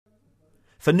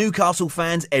For Newcastle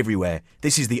fans everywhere,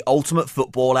 this is the ultimate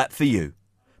football app for you.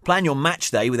 Plan your match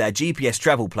day with our GPS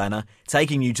travel planner,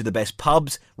 taking you to the best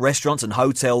pubs, restaurants and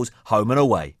hotels, home and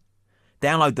away.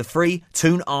 Download the free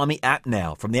Toon Army app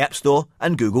now from the App Store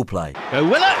and Google Play. Go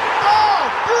Willock. Oh,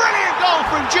 brilliant goal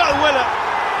from Joe Willock.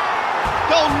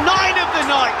 Goal 9 of the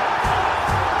night.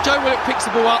 Joe Willock picks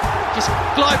the ball up, just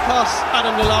glide past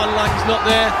Adam Lallana like he's not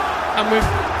there, and with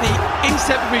the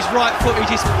instep of his right foot, he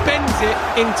just bends it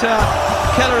into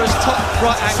Keller's top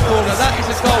right-hand corner. That is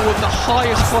a goal of the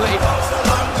highest quality.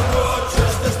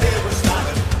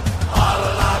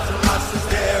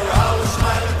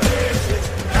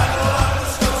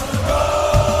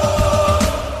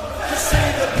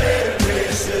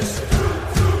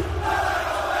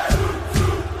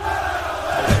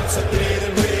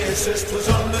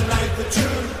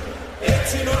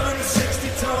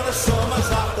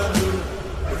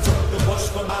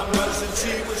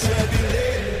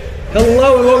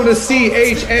 Hello and welcome to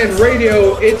CHN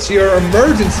Radio. It's your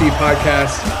emergency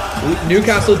podcast.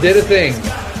 Newcastle did a thing,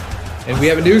 and we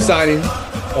have a new signing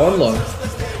on loan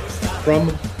from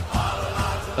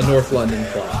a North London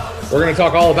club. We're going to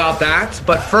talk all about that,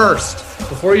 but first,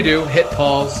 before you do, hit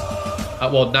pause.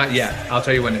 Well, not yet. I'll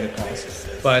tell you when to hit pause.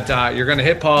 But you're going to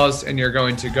hit pause, and you're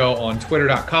going to go on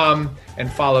twitter.com and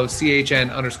follow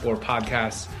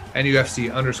CHN_podcast,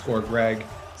 NUFC_Greg,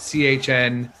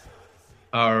 CHN,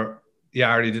 yeah,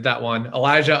 I already did that one.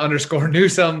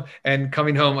 Elijah_Newsome and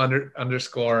coming home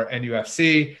underscore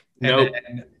NUFC. Nope.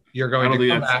 And you're going to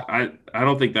come back. I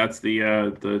don't think that's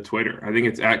the Twitter. I think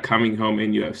it's at coming home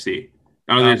in UFC.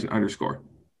 Oh, there's an underscore.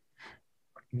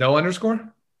 No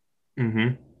underscore?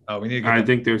 Mm-hmm. Oh, we need to I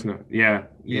think there's no. Yeah.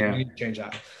 We need to change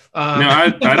that. No,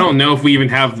 I don't know if we even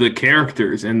have the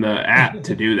characters in the app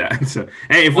to do that. So,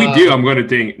 hey, if we do, I'm going to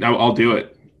think I'll do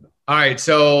it. All right.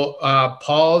 So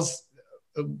pause.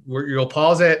 You'll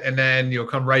pause it and then you'll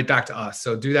come right back to us.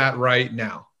 So do that right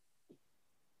now.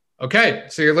 Okay.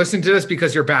 So you're listening to this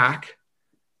because you're back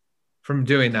from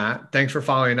doing that. Thanks for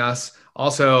following us.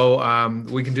 Also,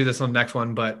 we can do this on the next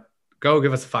one, but go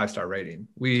give us a 5-star rating.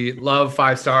 We love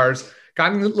 5 stars.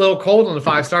 Gotten a little cold on the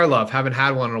 5-star love. Haven't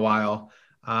had one in a while.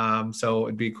 So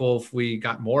it'd be cool if we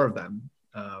got more of them.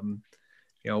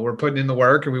 We're putting in the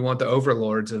work and we want the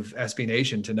overlords of SB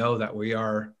Nation to know that we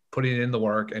are putting in the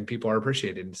work and people are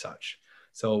appreciated and such.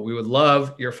 So we would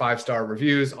love your 5-star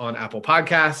reviews on Apple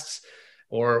Podcasts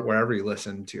or wherever you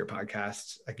listen to your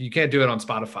podcasts. Like, you can't do it on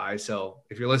Spotify. So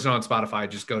if you're listening on Spotify,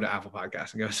 just go to Apple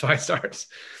Podcasts and give us 5 stars.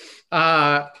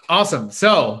 Awesome.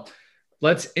 So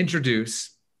let's introduce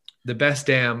the best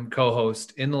damn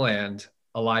co-host in the land,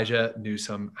 Elijah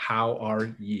Newsome. How are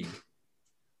ye?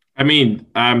 I mean,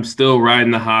 I'm still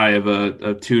riding the high of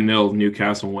a 2-0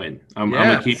 Newcastle win. I'm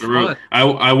gonna keep it real.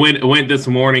 I went this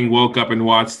morning, woke up and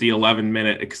watched the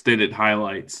 11-minute extended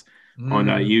highlights on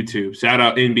YouTube. Shout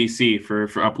out NBC for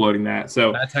uploading that.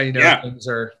 So that's how you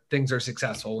know things are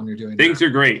successful when you're doing things that.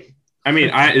 are great. I mean,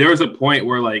 there was a point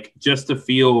where, like, just to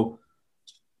feel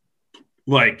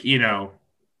like, the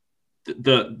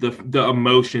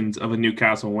emotions of a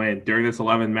Newcastle win during this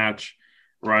 11-match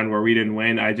run where we didn't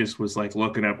win, I just was like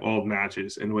looking up old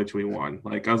matches in which we won.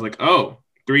 Like, I was like,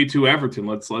 3-2 Everton.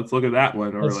 Let's look at that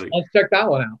one. Or let's check that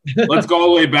one out. Let's go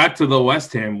all the way back to the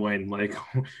West Ham win, like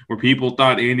where people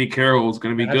thought Andy Carroll was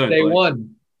going to be good. Day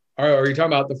one. Are you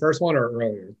talking about the first one or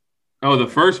earlier? Oh, the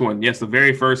first one. Yes, the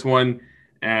very first one.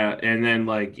 And then,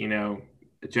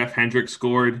 Jeff Hendricks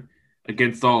scored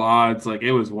against all odds. Like,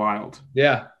 it was wild.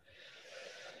 Yeah.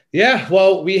 Yeah,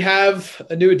 well, we have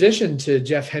a new addition to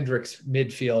Jeff Hendricks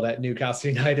midfield at Newcastle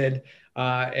United,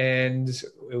 and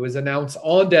it was announced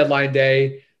on deadline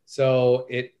day.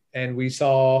 And we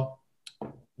saw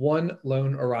one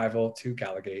lone arrival to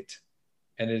Gallagate,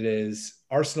 and it is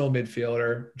Arsenal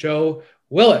midfielder Joe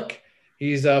Willock.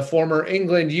 He's a former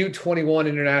England U21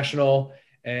 international,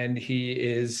 and he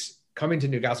is coming to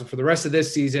Newcastle for the rest of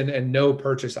this season and no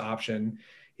purchase option.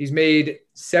 He's made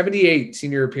 78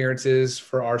 senior appearances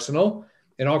for Arsenal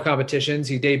in all competitions.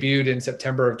 He debuted in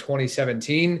September of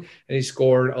 2017, and he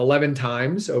scored 11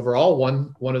 times overall,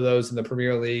 one of those in the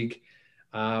Premier League.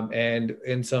 And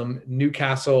in some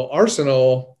Newcastle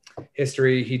Arsenal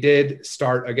history, he did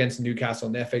start against Newcastle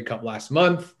in the FA Cup last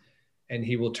month, and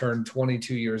he will turn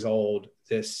 22 years old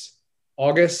this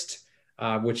August,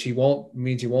 which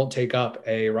means he won't take up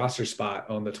a roster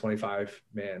spot on the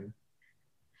 25-man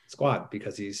squad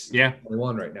because he's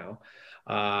 21 right now.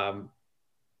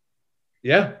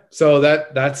 Yeah. So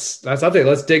that's update.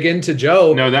 Let's dig into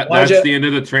Joe. No, that's the end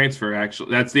of the transfer.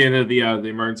 Actually, that's the end of the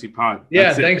emergency pod.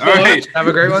 Yeah. Thanks so much. Have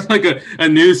a great one. Like a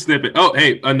news snippet. Oh,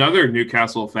 hey, another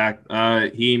Newcastle fact.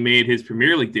 He made his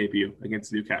Premier League debut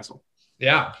against Newcastle.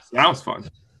 Yeah. So that was fun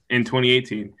in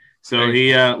 2018. So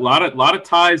he a lot of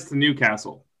ties to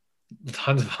Newcastle.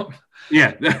 Tons of them.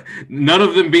 Yeah, none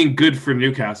of them being good for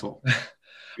Newcastle.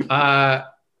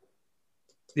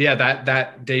 Yeah,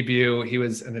 that debut, he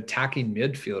was an attacking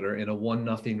midfielder in a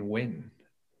 1-0 win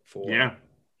for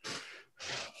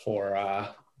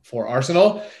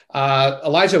Arsenal.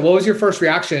 Elijah, what was your first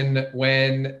reaction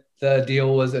when the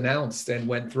deal was announced and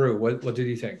went through? What did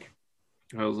you think?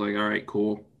 I was like, all right,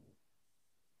 cool.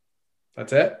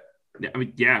 That's it? I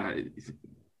mean, yeah.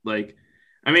 Like,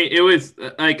 I mean, it was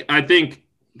like, I think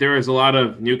there was a lot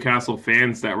of Newcastle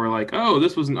fans that were like, oh,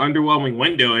 this was an underwhelming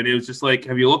window. And it was just like,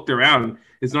 have you looked around?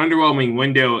 It's an underwhelming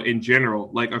window in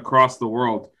general, like across the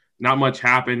world. Not much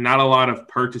happened. Not a lot of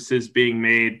purchases being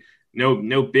made.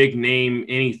 No big name,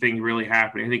 anything really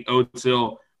happening. I think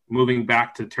Özil moving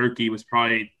back to Turkey was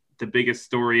probably the biggest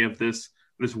story of this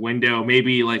window.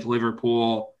 Maybe like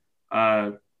Liverpool,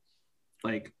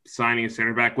 like signing a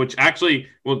center back, which actually,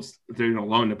 well, there's a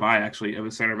loan to buy actually of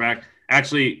a center back.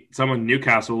 Actually, someone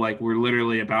Newcastle, like, we're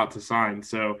literally about to sign.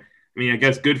 So, I mean, I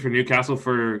guess good for Newcastle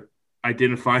for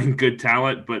identifying good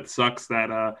talent, but sucks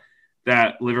that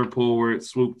that Liverpool were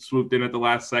swooped in at the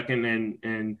last second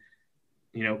and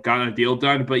you know, got a deal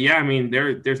done. But yeah, I mean,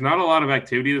 there's not a lot of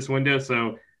activity this window.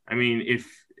 So, I mean,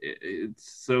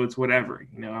 it's whatever,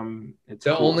 you know. It's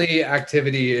the cool. Only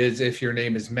activity is if your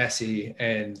name is Messi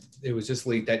and it was just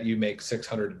leaked that you make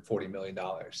 $640 million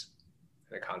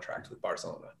in a contract with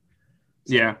Barcelona.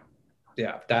 So,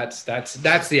 yeah, that's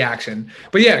the action.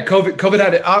 But yeah, COVID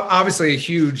had obviously a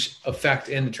huge effect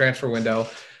in the transfer window.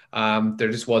 There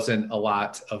just wasn't a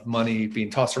lot of money being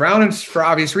tossed around, and for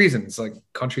obvious reasons. Like,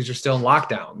 countries are still in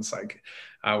lockdowns. Like,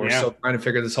 we're still trying to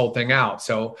figure this whole thing out.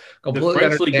 So completely the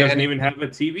French League doesn't even have a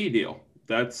TV deal.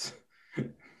 That's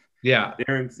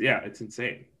it's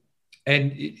insane.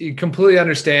 And you completely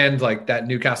understand like that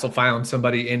Newcastle found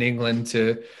somebody in England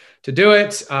to do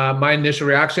it. My initial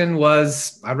reaction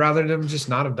was I'd rather them just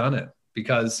not have done it,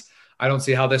 because I don't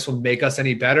see how this will make us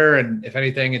any better. And if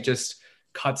anything, it just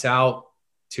cuts out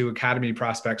 2 academy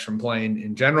prospects from playing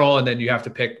in general. And then you have to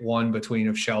pick one between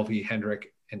of Shelby,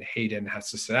 Hendrick, and Hayden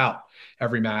has to sit out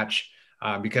every match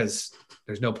because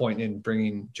there's no point in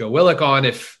bringing Joe Willock on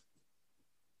if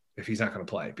he's not going to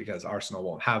play, because Arsenal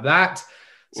won't have that.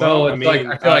 So I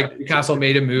feel like Newcastle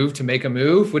made a move to make a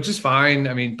move, which is fine.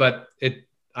 I mean, but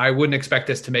I wouldn't expect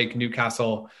this to make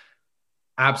Newcastle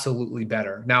absolutely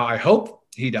better. Now, I hope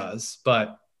he does,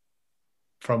 but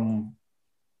from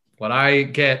what I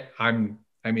get,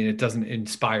 it doesn't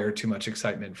inspire too much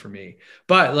excitement for me.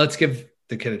 But let's give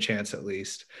the kid a chance at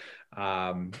least,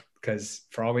 because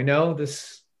for all we know,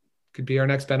 this could be our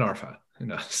next Ben Arfa. Who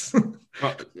knows?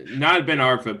 Well, not Ben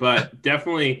Arfa, but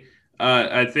definitely,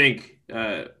 I think.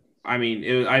 I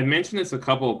mentioned this a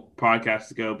couple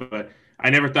podcasts ago, but I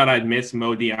never thought I'd miss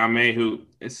Mo Diame, who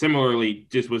similarly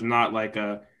just was not like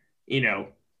a guy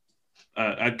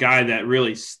that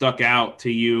really stuck out to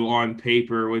you on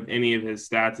paper with any of his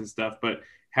stats and stuff, but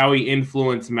how he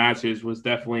influenced matches was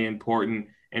definitely important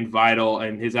and vital,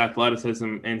 and his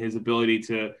athleticism and his ability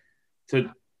to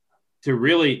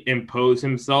really impose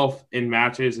himself in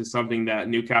matches is something that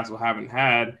Newcastle haven't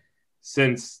had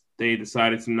since they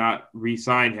decided to not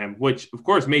re-sign him, which of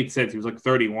course made sense. He was like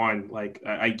 31. Like,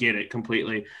 I get it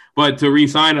completely, but to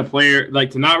re-sign a player,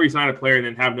 like to not re-sign a player and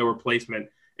then have no replacement,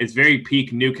 it's very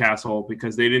peak Newcastle,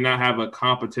 because they did not have a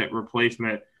competent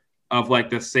replacement of like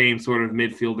the same sort of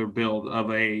midfielder build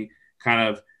of a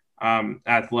kind of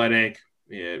athletic,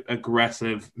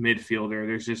 aggressive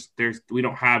midfielder. We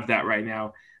don't have that right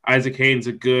now. Isaac Hayden's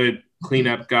a good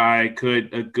cleanup guy,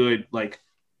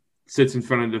 sits in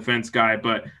front of the defense guy,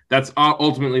 but that's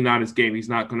ultimately not his game. He's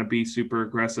not going to be super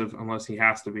aggressive unless he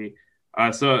has to be.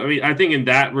 So, I mean, I think in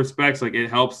that respects, like, it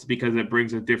helps because it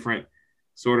brings a different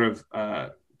sort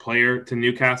of player to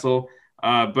Newcastle.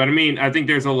 But I mean, I think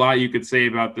there's a lot you could say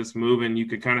about this move, and you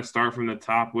could kind of start from the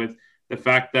top with the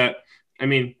fact that, I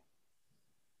mean,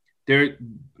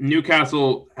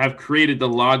 Newcastle have created the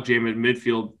logjam at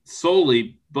midfield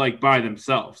solely like by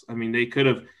themselves. I mean, they could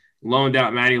have loaned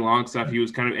out Matty Longstaff. He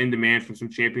was kind of in demand from some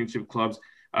championship clubs.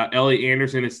 Elliot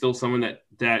Anderson is still someone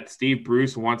that Steve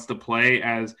Bruce wants to play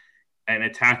as an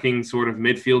attacking sort of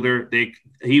midfielder.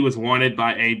 He was wanted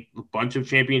by a bunch of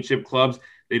championship clubs.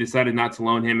 They decided not to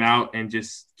loan him out and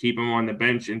just keep him on the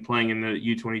bench and playing in the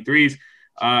U23s.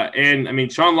 And I mean,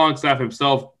 Sean Longstaff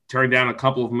himself turned down a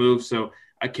couple of moves. So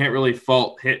I can't really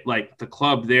hit like the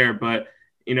club there, but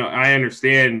I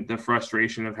understand the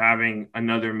frustration of having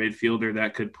another midfielder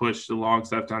that could push the long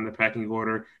stuff down the pecking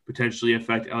order, potentially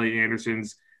affect Elliot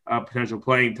Anderson's potential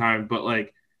playing time. But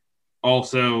like,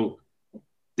 also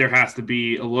there has to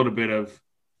be a little bit of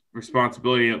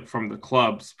responsibility from the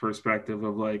club's perspective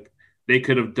of like, they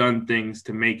could have done things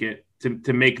to make it,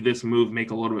 to make this move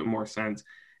make a little bit more sense.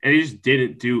 And they just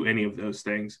didn't do any of those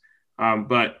things.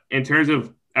 But in terms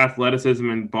of athleticism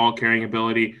and ball carrying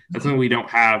ability, that's something we don't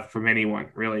have from anyone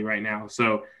really right now.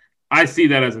 So I see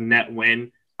that as a net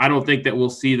win. I don't think that we'll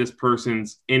see this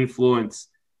person's influence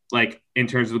like in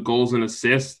terms of the goals and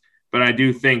assists, but I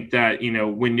do think that,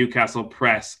 when Newcastle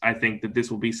press, I think that this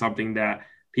will be something that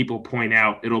people point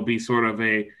out. It'll be sort of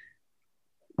a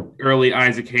early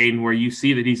Isaac Hayden where you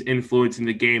see that he's influencing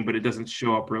the game, but it doesn't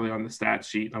show up really on the stat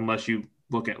sheet unless you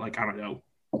look at like, I don't know,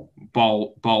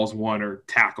 balls won or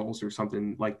tackles or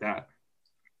something like that.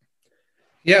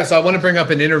 Yeah, so I want to bring up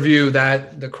an interview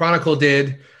that the Chronicle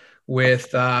did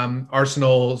with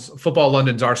Arsenal's Football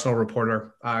London's Arsenal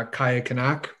reporter, Kaya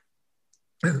Kanak,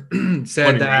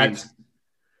 said that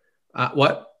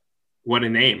what a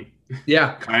name.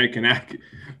 Yeah. Kaya Kanak.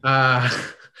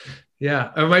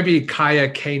 Yeah, it might be Kaya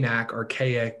Kanak or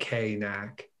Kaya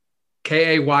Kanak.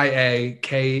 Kayaynak.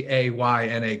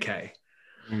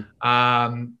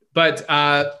 But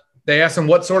they asked him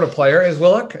what sort of player is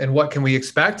Willock and what can we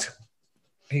expect?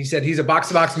 He said he's a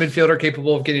box-to-box midfielder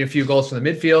capable of getting a few goals from the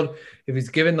midfield if he's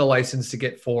given the license to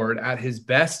get forward. At his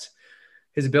best,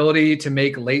 his ability to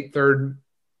make late third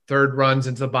runs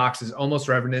into the box is almost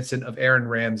reminiscent of Aaron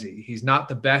Ramsey. He's not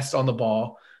the best on the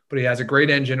ball, but he has a great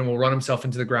engine and will run himself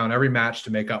into the ground every match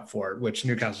to make up for it, which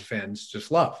Newcastle fans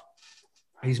just love.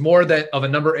 He's more of a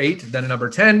number 8 than a number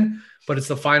 10, but it's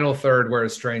the final third where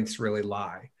his strengths really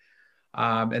lie.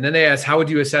 And then they asked, how would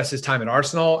you assess his time at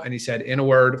Arsenal? And he said, in a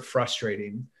word,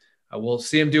 frustrating. We'll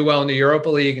see him do well in the Europa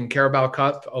League and Carabao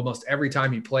Cup almost every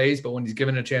time he plays, but when he's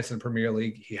given a chance in the Premier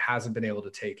League, he hasn't been able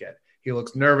to take it. He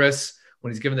looks nervous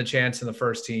when he's given the chance in the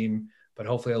first team, but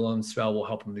hopefully a loan spell will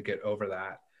help him to get over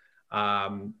that.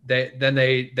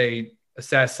 They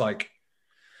assess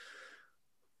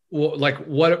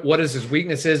what is his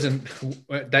weaknesses and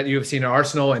that you have seen at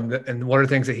Arsenal and what are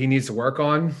things that he needs to work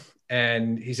on.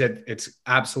 And he said it's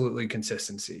absolutely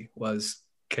consistency was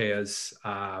Kaya's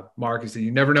mark. Is that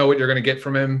you never know what you're going to get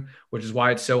from him, which is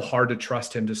why it's so hard to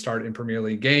trust him to start in Premier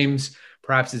League games.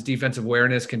 Perhaps his defensive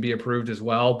awareness can be improved as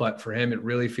well, but for him, it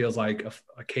really feels like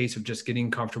a case of just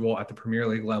getting comfortable at the Premier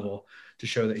League level to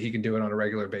show that he can do it on a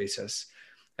regular basis.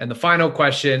 And the final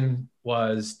question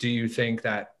was, do you think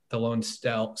that the loan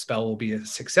spell will be a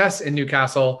success in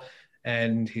Newcastle?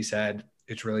 And he said,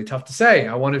 it's really tough to say.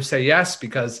 I want to say yes,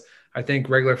 because I think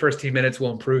regular first team minutes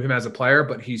will improve him as a player,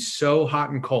 but he's so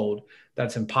hot and cold that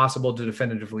it's impossible to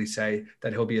definitively say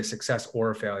that he'll be a success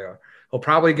or a failure. He'll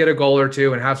probably get a goal or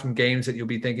two and have some games that you'll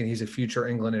be thinking he's a future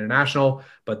England international,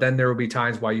 but then there will be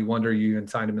times why you wonder you even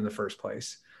signed him in the first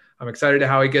place. I'm excited to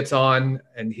how he gets on,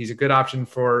 and he's a good option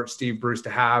for Steve Bruce to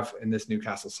have in this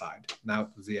Newcastle side. And that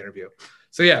was the interview.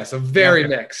 So yeah, so very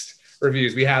mixed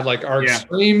reviews. We had like our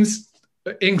extremes,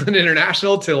 England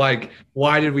international, to like,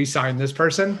 why did we sign this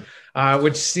person?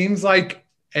 Which seems like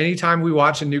anytime we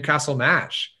watch a Newcastle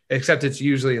match, except it's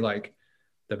usually like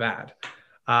the bad.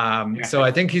 So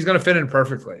I think he's going to fit in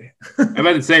perfectly. I'm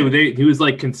about to say, he was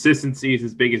like, consistency is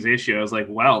his biggest issue. I was like,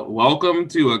 well, welcome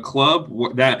to a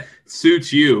club that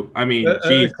suits you. I mean,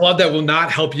 a club that will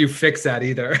not help you fix that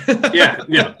either. Yeah.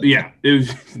 It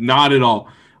was not at all.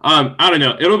 I don't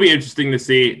know. It'll be interesting to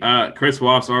see. Chris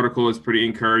Woff's article is pretty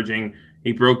encouraging.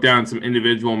 He broke down some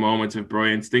individual moments of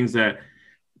brilliance, things that,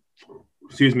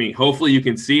 hopefully you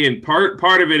can see. And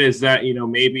part of it is that,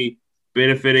 maybe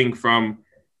benefiting from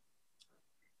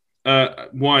a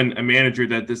manager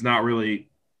that does not really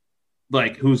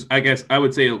who's, I guess I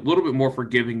would say, a little bit more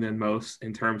forgiving than most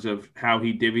in terms of how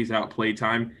he divvies out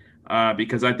playtime.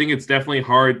 Because I think it's definitely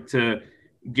hard to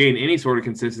gain any sort of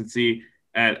consistency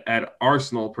at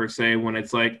Arsenal per se, when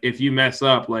it's like, if you mess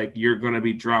up, like, you're going to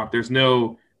be dropped. There's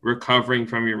no recovering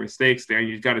from your mistakes there.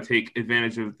 You've got to take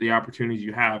advantage of the opportunities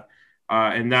you have.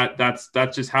 And that's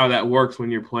just how that works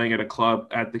when you're playing at a club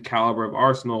at the caliber of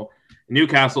Arsenal.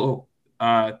 Newcastle,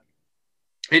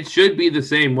 it should be the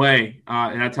same way.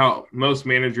 And that's how most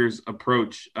managers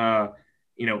approach,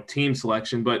 team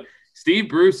selection. But Steve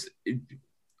Bruce,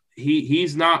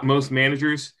 he's not most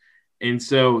managers. And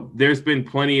so there's been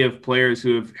plenty of players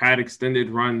who have had extended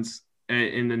runs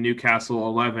in the Newcastle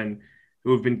 11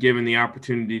 who have been given the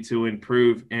opportunity to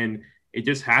improve. And it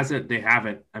just they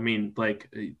haven't. I mean,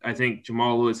 I think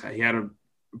Jamal Lewis, he had a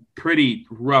pretty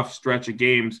rough stretch of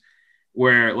games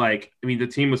where the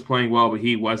team was playing well, but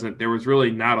he wasn't. There was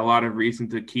really not a lot of reason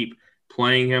to keep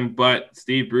playing him, but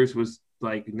Steve Bruce was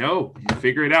like, no,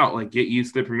 figure it out, get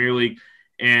used to the Premier League.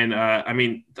 And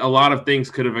a lot of things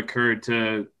could have occurred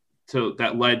to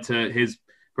that led to his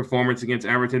performance against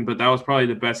Everton, but that was probably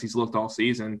the best he's looked all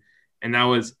season. And that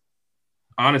was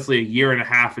honestly a year and a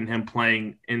half in him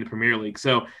playing in the Premier League.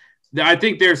 So I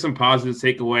think there's some positives to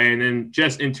take away. And then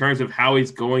just in terms of how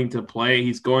he's going to play,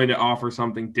 he's going to offer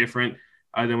something different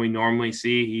than we normally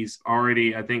see. He's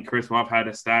already, I think Chris Woff had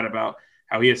a stat about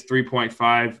how he has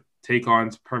 3.5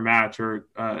 take-ons per match or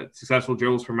successful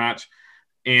dribbles per match.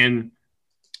 And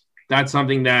that's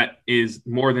something that is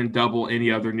more than double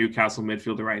any other Newcastle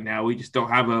midfielder right now. We just don't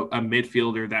have a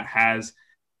midfielder that has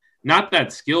not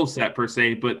that skill set per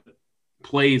se, but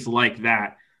plays like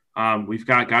that. We've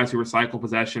got guys who recycle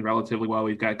possession relatively well.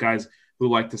 We've got guys who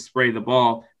like to spray the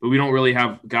ball, but we don't really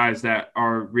have guys that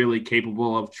are really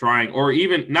capable of trying, or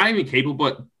even not even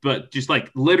capable, but just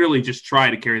literally just try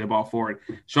to carry the ball forward.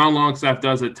 Sean Longstaff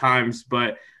does at times,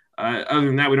 but other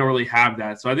than that, we don't really have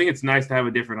that. So I think it's nice to have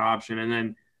a different option. And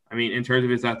then, in terms of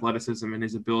his athleticism and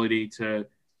his ability to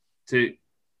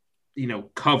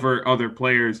cover other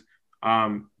players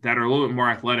that are a little bit more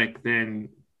athletic than,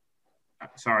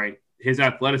 his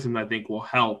athleticism, I think, will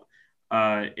help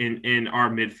in our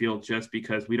midfield, just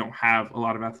because we don't have a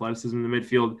lot of athleticism in the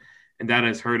midfield, and that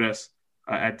has hurt us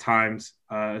at times,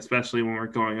 especially when we're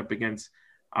going up against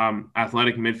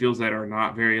athletic midfields that are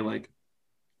not very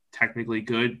technically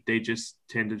good. They just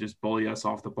tend to just bully us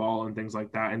off the ball and things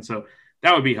like that. And so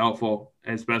that would be helpful,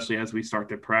 especially as we start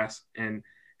to press, and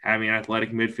having an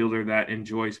athletic midfielder that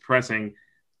enjoys pressing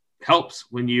helps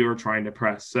when you are trying to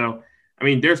press. So,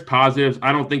 there's positives.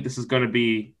 I don't think this is going to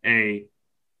be a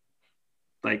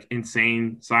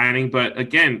insane signing, but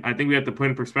again, I think we have to put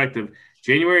in perspective.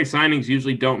 January signings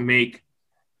usually don't make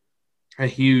a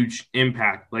huge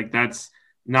impact. That's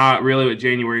not really what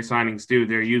January signings do.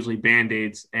 They're usually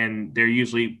band-aids, and they're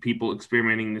usually people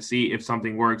experimenting to see if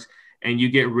something works. And you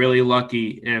get really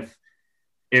lucky if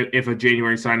a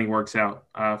January signing works out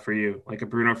for you, like a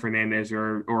Bruno Fernandes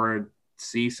or a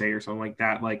Cisse or something like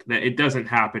that. That, it doesn't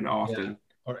happen often. Yeah.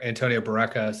 Or Antonio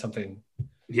Barreca, something.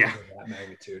 Yeah, of that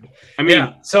magnitude.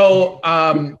 So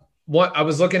what I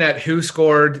was looking at who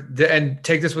scored, and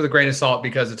take this with a grain of salt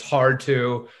because it's hard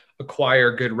to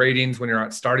acquire good ratings when you're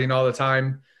not starting all the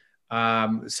time.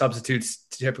 Substitutes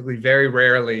typically very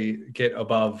rarely get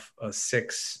above a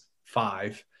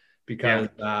 6.5 because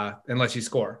unless you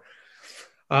score.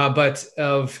 But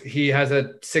he has a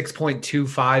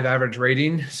 6.25 average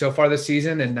rating so far this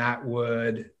season, and that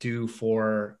would do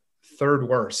for third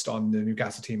worst on the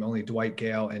Newcastle team. Only Dwight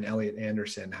Gale and Elliot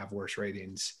Anderson have worse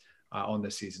ratings on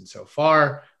this season so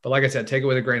far. But like I said, take it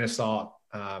with a grain of salt.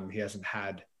 He hasn't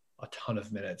had a ton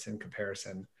of minutes in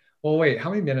comparison. Well, wait, how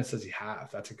many minutes does he have?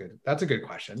 That's a good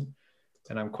question.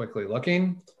 And I'm quickly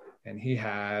looking, and he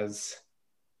has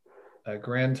a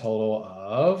grand total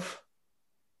of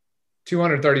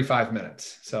 235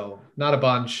 minutes. So not a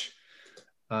bunch.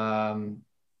 He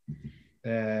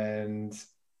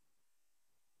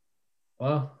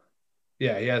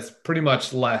has pretty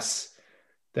much less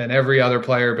than every other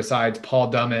player besides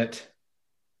Paul Dummett,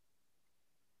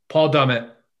 Dwight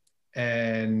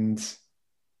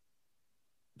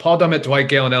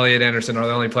Gale, and Elliot Anderson are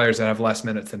the only players that have less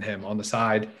minutes than him on the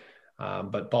side.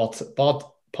 But Paul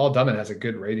Dummett has a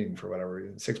good rating for whatever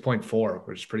reason, 6.4,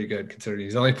 which is pretty good considering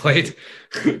he's only played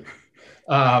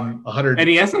 100. And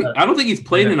he hasn't. I don't think he's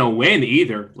played in a win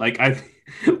either. I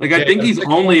think he's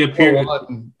only appeared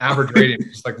average rating,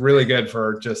 just really good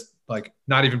for just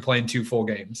not even playing 2 full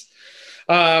games.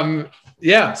 We'll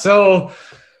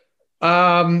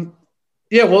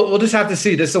just have to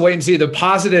see. This is a wait and see. The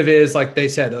positive is, like they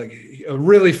said, a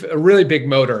really big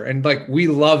motor, and we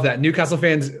love that. Newcastle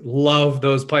fans love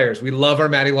those players. We love our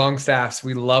Matty Longstaffs.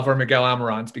 We love our Miguel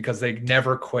Almirons because they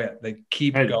never quit. They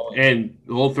keep going. And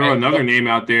we'll throw another name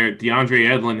out there.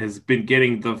 DeAndre Edlin has been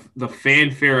getting the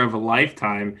fanfare of a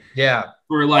lifetime. Yeah.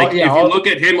 For if you look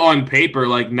at him on paper,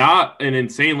 not an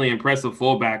insanely impressive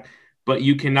fullback, but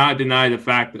you cannot deny the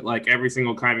fact that every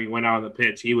single time he went out on the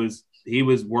pitch, he was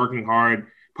working hard.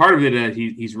 Part of it is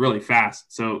he's really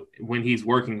fast. So when he's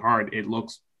working hard, it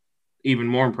looks even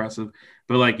more impressive.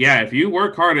 But if you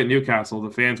work hard at Newcastle,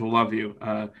 the fans will love you.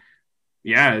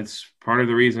 It's part of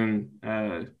the reason,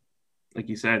 like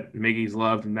you said, Miggy's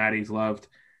loved and Matty's loved.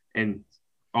 And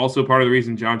also part of the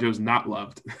reason John Joe's not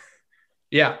loved.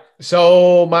 Yeah.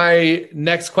 So my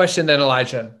next question then,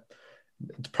 Elijah,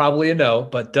 it's probably a no,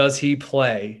 but does he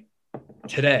play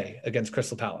today against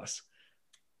Crystal Palace?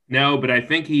 No, but I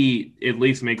think he at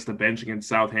least makes the bench against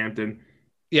Southampton.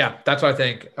 Yeah, that's what I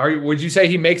think. Would you say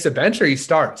he makes a bench or he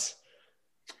starts?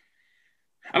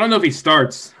 I don't know if he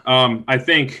starts. I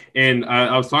think, and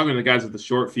I was talking to the guys at the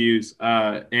Short Fuse,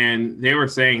 and they were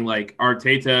saying like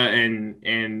Arteta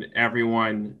and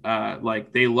everyone,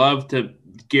 like they love to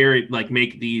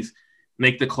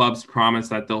make the clubs promise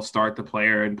that they'll start the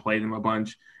player and play them a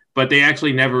bunch, but they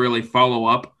actually never really follow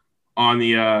up on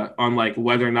the on like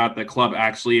whether or not the club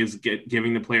actually is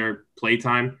giving the player play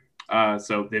time.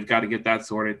 So they've got to get that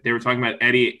sorted. They were talking about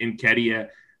Eddie Nketiah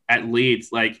at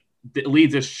Leeds. Like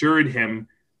Leeds assured him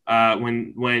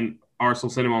when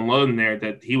Arsenal sent him on loan there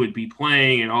that he would be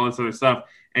playing and all this other stuff,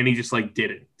 and he just like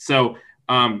didn't. So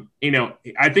I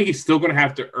think he's still going to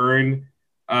have to earn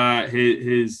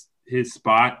his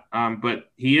spot, but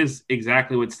he is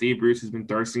exactly what Steve Bruce has been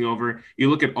thirsting over. You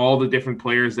look at all the different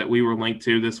players that we were linked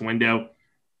to this window,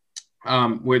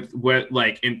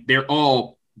 and they're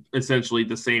all essentially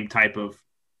the same type of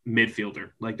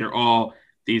midfielder. Like they're all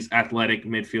these athletic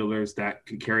midfielders that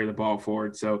can carry the ball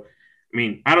forward. So, I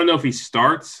mean, I don't know if he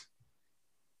starts.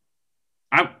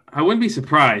 I wouldn't be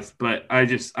surprised, but I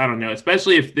don't know.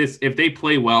 Especially if they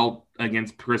play well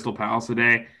against Crystal Palace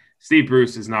today, Steve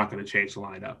Bruce is not going to change the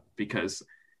lineup because,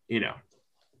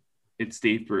 it's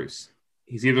Steve Bruce.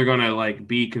 He's either going to like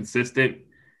be consistent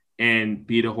and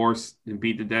beat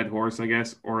the dead horse, I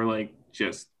guess, or like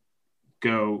just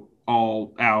go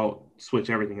all out, switch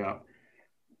everything up.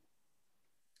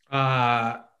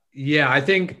 Yeah, I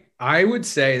think I would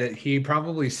say that he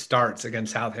probably starts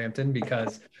against Southampton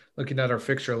because looking at our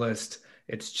fixture list,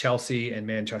 it's Chelsea and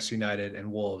Manchester United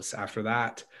and Wolves after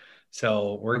that.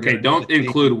 So don't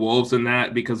include Wolves in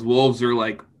that because Wolves are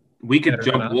like we could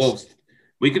jump Wolves.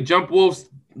 We could jump Wolves.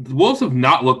 The Wolves have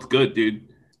not looked good, dude.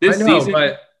 This season,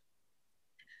 but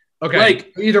okay.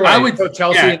 Like either way, I would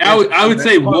Chelsea. Yeah, I would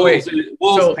say Wolves.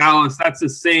 So, Palace. That's the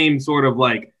same sort of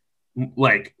like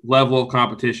level of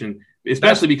competition,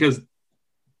 especially because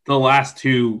the last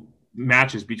two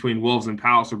matches between Wolves and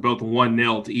Palace are both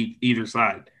 1-0 to either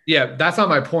side. Yeah, that's not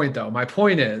my point though. My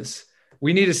point is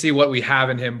we need to see what we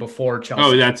have in him before Chelsea.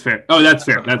 Oh, that's fair.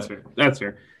 That's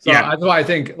fair. So that's why I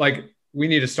think like we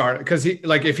need to start because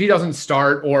if he doesn't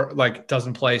start or like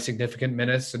doesn't play significant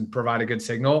minutes and provide a good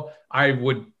signal, I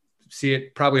would see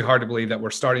it probably hard to believe that we're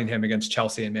starting him against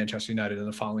Chelsea and Manchester United in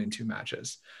the following two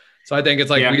matches. So I think it's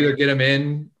like we either get him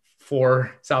in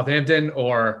for Southampton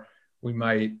or we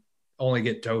might only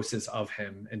get doses of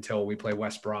him until we play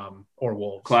West Brom or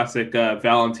Wolves. Classic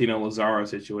Valentino Lazaro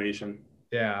situation.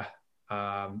 Yeah.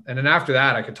 And then after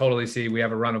that, I could totally see we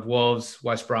have a run of Wolves,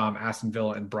 West Brom, Aston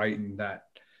Villa, and Brighton that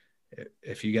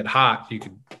if you get hot, you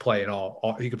could play in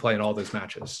all you could play in all those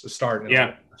matches to start.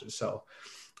 Matches. So,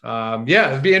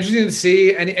 it'd be interesting to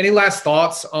see. Any last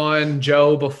thoughts on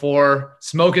Joe before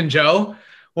Smoking Joe?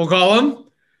 We'll call him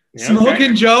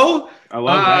Smoking Joe. I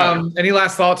love that. Any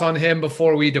last thoughts on him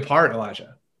before we depart,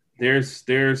 Elijah?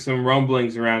 There's some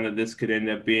rumblings around that this could end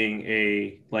up being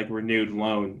a renewed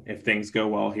loan if things go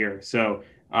well here. So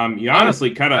you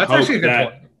honestly kind of hope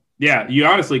that. Yeah, you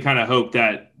honestly kind of hope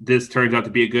that this turns out to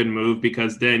be a good move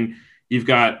because then you've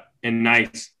got a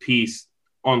nice piece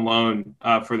on loan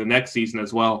for the next season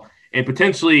as well. And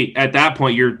potentially at that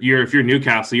point, if you're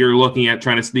Newcastle, you're looking at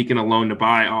trying to sneak in a loan to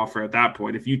buy offer at that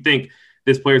point. If you think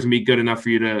this player's gonna be good enough for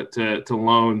you to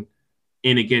loan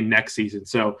in again next season.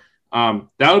 So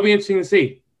that would be interesting to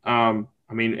see. And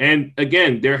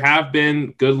again, there have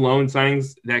been good loan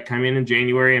signings that come in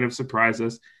January and have surprised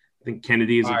us. I think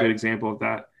Kennedy is a good example of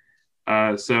that.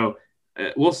 So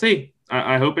we'll see.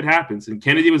 I hope it happens. And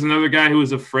Kennedy was another guy who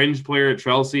was a fringe player at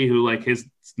Chelsea who his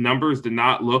numbers did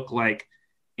not look like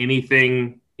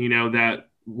anything, that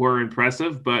were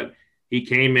impressive, but he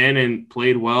came in and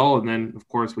played well. And then of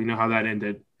course we know how that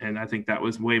ended. And I think that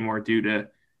was way more due to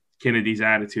Kennedy's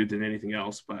attitude than anything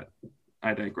else, but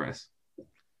I digress.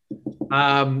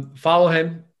 Follow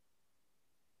him.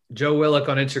 Joe Willock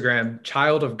on Instagram,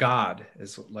 child of God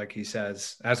is like he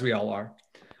says, as we all are.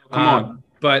 Come on.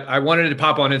 But I wanted to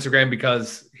pop on Instagram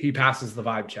because he passes the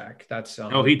vibe check. That's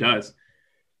he does.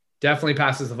 Definitely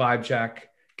passes the vibe check.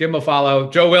 Give him a follow.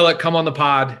 Joe Willock, come on the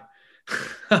pod.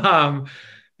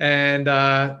 And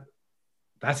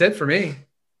that's it for me.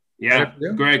 Yeah,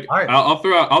 Greg. Right. I'll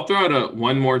throw out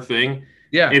one more thing.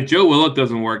 Yeah. If Joe Willock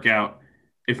doesn't work out,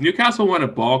 if Newcastle want a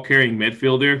ball carrying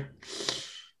midfielder,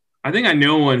 I think I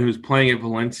know one who's playing at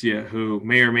Valencia who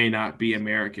may or may not be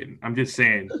American. I'm just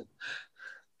saying.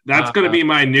 That's going to be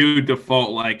my new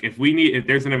default. If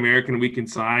there's an American we can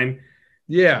sign.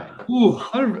 Yeah.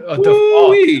 A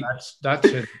default.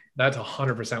 That's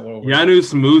 100% what we're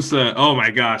Yunus Musa. Oh my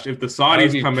gosh. If the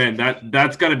Saudis come in,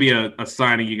 that's got to be a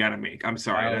signing you got to make. I'm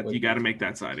sorry. You got to make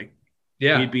that signing.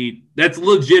 Yeah. That's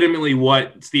legitimately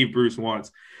what Steve Bruce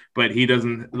wants, but he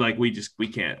doesn't we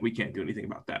can't do anything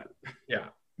about that. Yeah.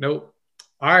 Nope.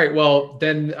 All right. Well,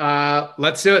 then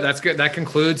let's do it. That's good. That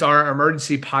concludes our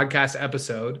emergency podcast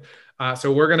episode.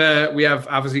 So we have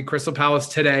obviously Crystal Palace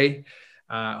today.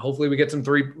 Hopefully we get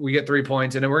 3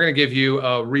 points, and then we're going to give you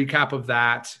a recap of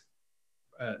that.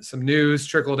 Some news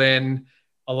trickled in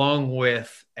along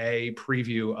with a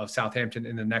preview of Southampton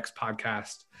in the next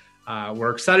podcast.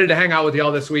 We're excited to hang out with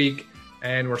y'all this week,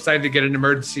 and we're excited to get an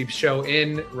emergency show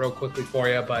in real quickly for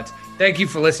you. But thank you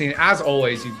for listening. As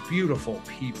always, you beautiful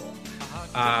people.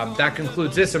 That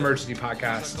concludes this emergency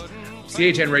podcast.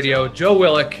 CHN Radio, Joe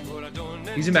Willock.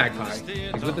 He's a magpie.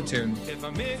 He's with the tune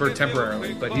for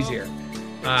temporarily, but he's here.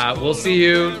 We'll see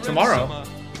you tomorrow.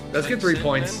 Let's get 3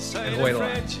 points and away the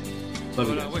line. Love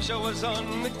you guys. I wish I was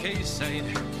on the quayside,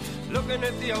 looking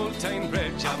at the old town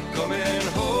bridge. I'm coming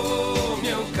home,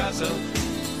 Newcastle.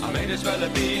 I might as well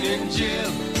have been in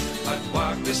jail. I'd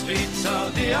walk the streets all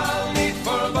day. I'll need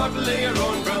for a bottle of your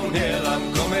own brown ale.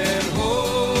 I'm coming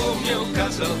home,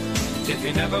 Newcastle. If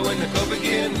you never win the cup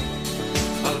again,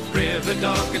 I'll brave the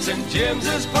dark at St.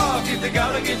 James's Park. If the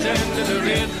Gallagher end in the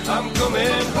rain, I'm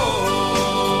coming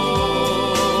home.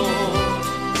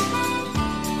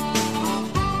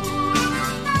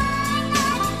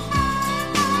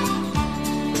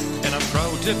 And I'm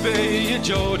proud to be a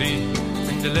Geordie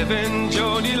and to live in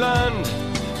Geordie land.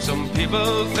 Some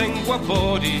people think we're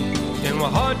bawdy and we're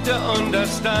hard to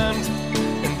understand,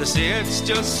 and they say it's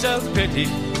just self-pity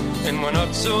and we're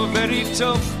not so very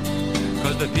tough,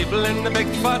 'cause the people in the big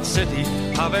fat city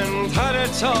haven't had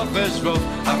it half as rough.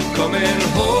 I'm coming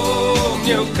home,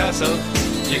 Newcastle.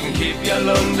 You can keep your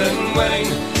London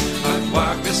wine. I'd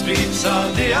walk the streets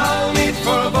all day. I'll meet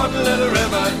for a bottle of the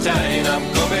River Tyne. I'm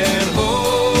coming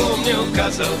home,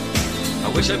 Newcastle. I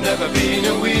wish I'd never been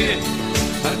away.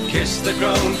 I'd kiss the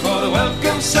ground for the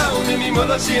welcome sound and me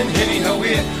mother saying, "Henny, how are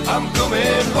you?" I'm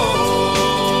coming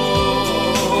home.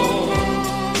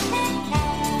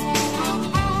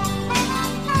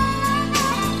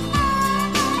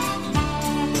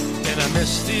 And I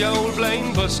miss the old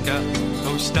blind busker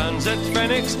who stands at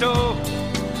Fenwick's door.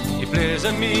 He plays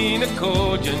a mean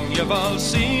accordion, you've all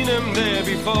seen him there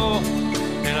before.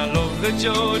 And I love the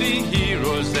Geordie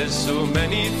heroes, there's so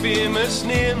many famous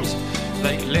names,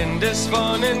 like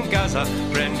Lindisfarne and Gaza,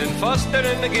 Brendan Foster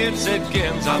and the Gateshead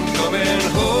Games. I'm coming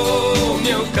home,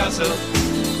 Newcastle.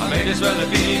 I might as well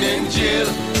have been in jail.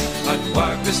 I'd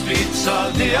walk the streets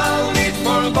all day. I'll need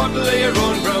for a bottle of your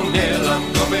own brown ale.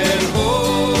 I'm coming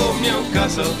home,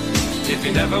 Newcastle. If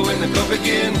you never win the cup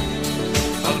again,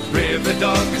 I'll brave the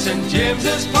dark at St.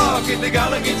 James's Park at the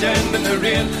Gallagher end in the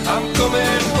rain. I'm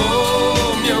coming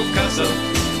home, Newcastle.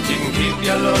 You can keep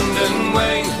your London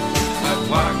wine. I'd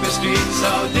walk the streets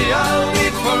all day. I'll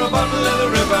need for a bottle of the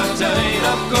River Tyne.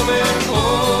 I'm coming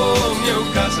home,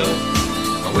 Newcastle.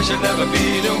 I wish I'd never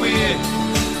been away.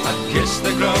 I'd kiss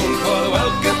the ground for the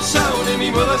welcome sound and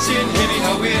me mother saying, "Henny,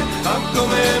 how are you?" I'm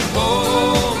coming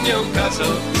home,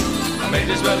 Newcastle. I might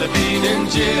as well have been in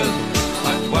jail.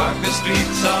 I'd walk the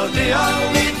streets all day. I'll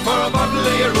need for a bottle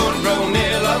of your own brown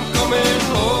ale. I'm coming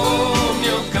home,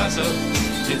 Newcastle.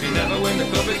 If you never win the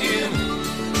cup again,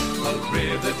 I'll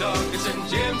brave the dark at St.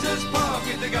 James's Park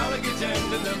at the Gallagher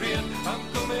end in the rain. I'm